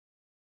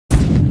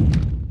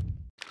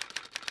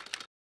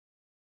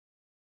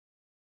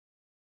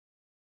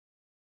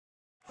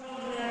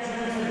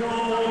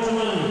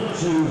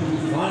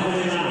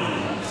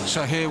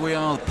So here we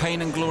are,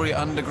 Pain and Glory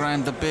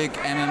Underground, the big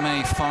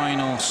MMA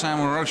final. Sam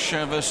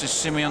Rocha versus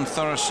Simeon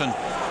Thoresen.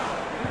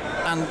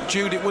 And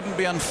Jude, it wouldn't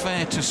be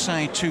unfair to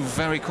say two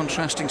very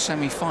contrasting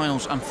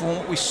semi-finals. And from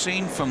what we've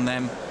seen from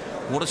them,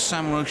 what has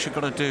Sam Rocha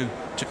got to do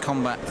to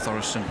combat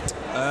Thoresen?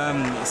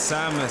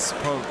 Sam has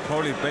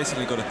probably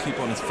basically got to keep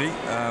on his feet,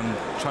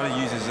 try to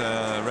use his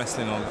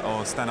wrestling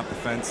or stand-up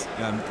defense,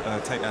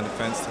 takedown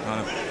defense to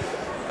kind of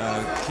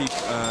keep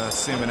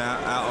Simeon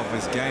out of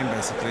his game,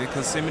 basically,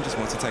 because Simeon just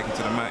wants to take him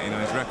to the mat. You know,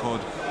 his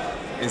record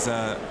is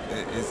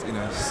you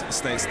know,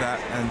 states that,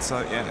 and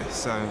so yeah.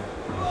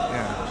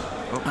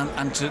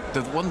 And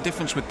the one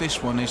difference with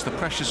this one is the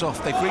pressure's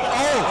off. They've reached.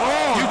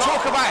 You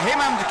talk about him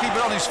having to keep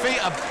it on his feet.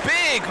 A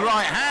big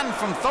right hand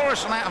from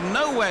Thoresen out of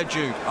nowhere,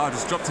 Jude. Oh,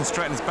 just dropped him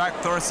straight in his back.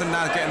 Thoresen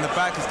now getting the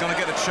back. He's going to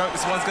get the choke.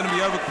 This one's going to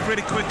be over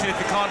pretty quickly if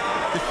he can't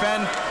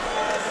defend.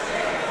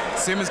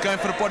 Simeon's going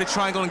for the body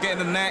triangle and getting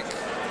the neck.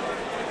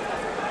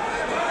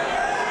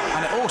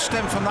 And it all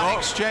stemmed from that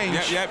exchange.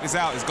 Yep, he's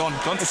out. He's gone.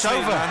 Gone to sleep,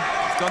 over. Man.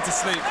 He's gone to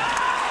sleep.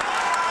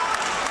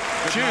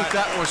 Jude,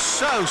 that was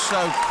so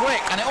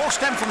quick, and it all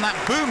stemmed from that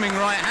booming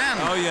right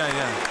hand. Oh yeah.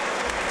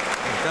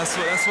 That's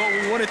what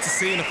we wanted to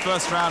see in the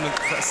first round of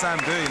Sam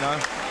do, you know,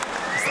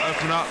 just to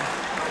open up.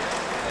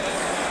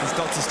 His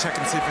doctor's checking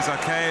to see if he's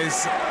okay.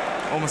 He's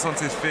almost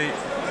onto his feet.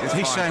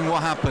 He's saying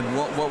what happened,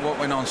 what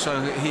went on.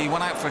 So he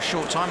went out for a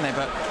short time there,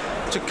 but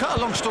to cut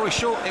a long story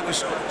short, it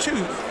was two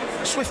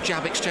swift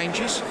jab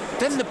exchanges,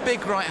 then the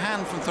big right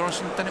hand from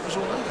Thoresen, then it was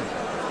all over.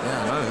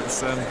 Yeah, no,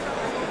 it's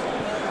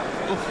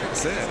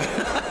that's it.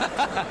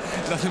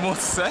 Nothing more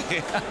to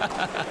say.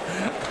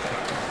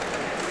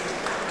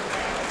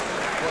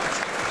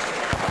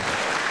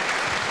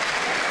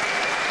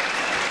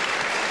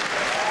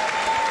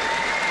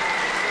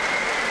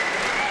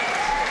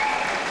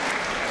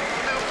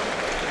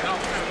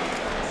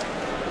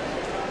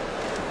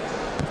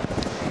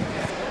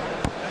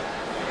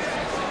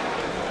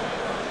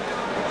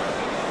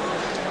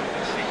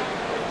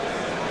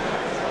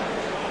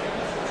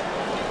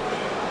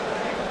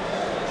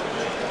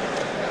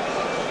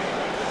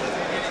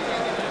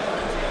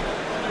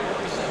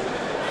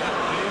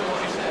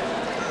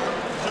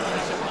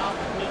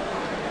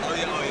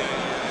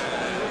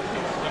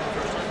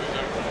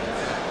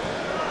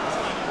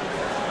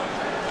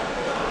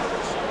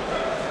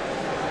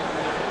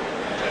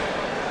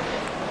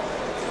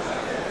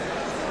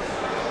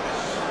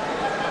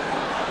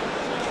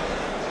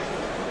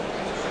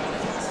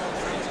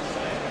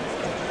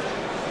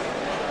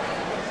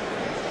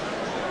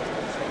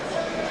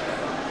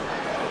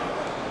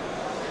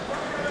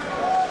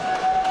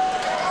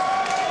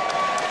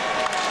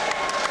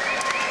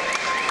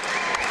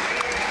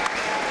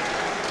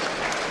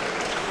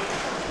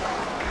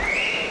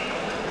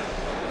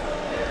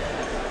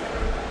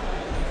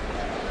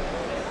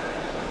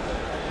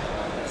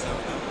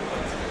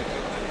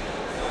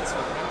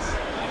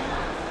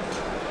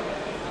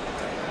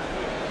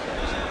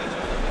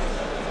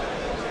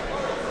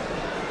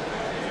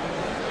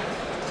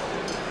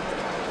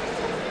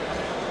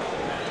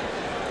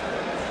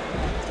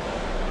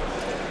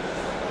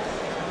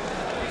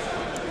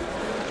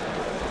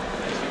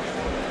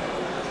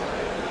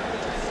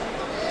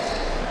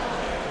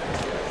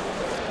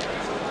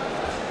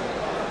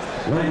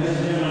 Ladies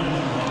and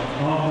gentlemen,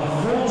 after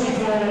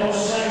 44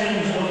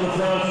 seconds of the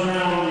first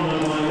round,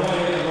 by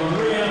way of a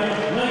rear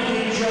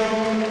naked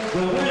choke,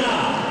 the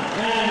winner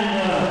and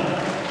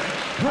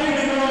Pain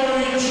and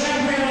Glory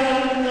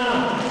champion,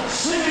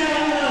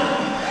 Simeon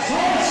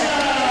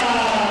Thoresen!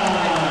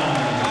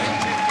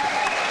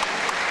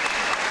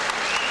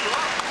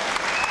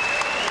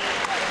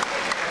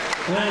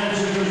 And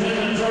to present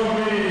the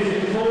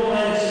trophy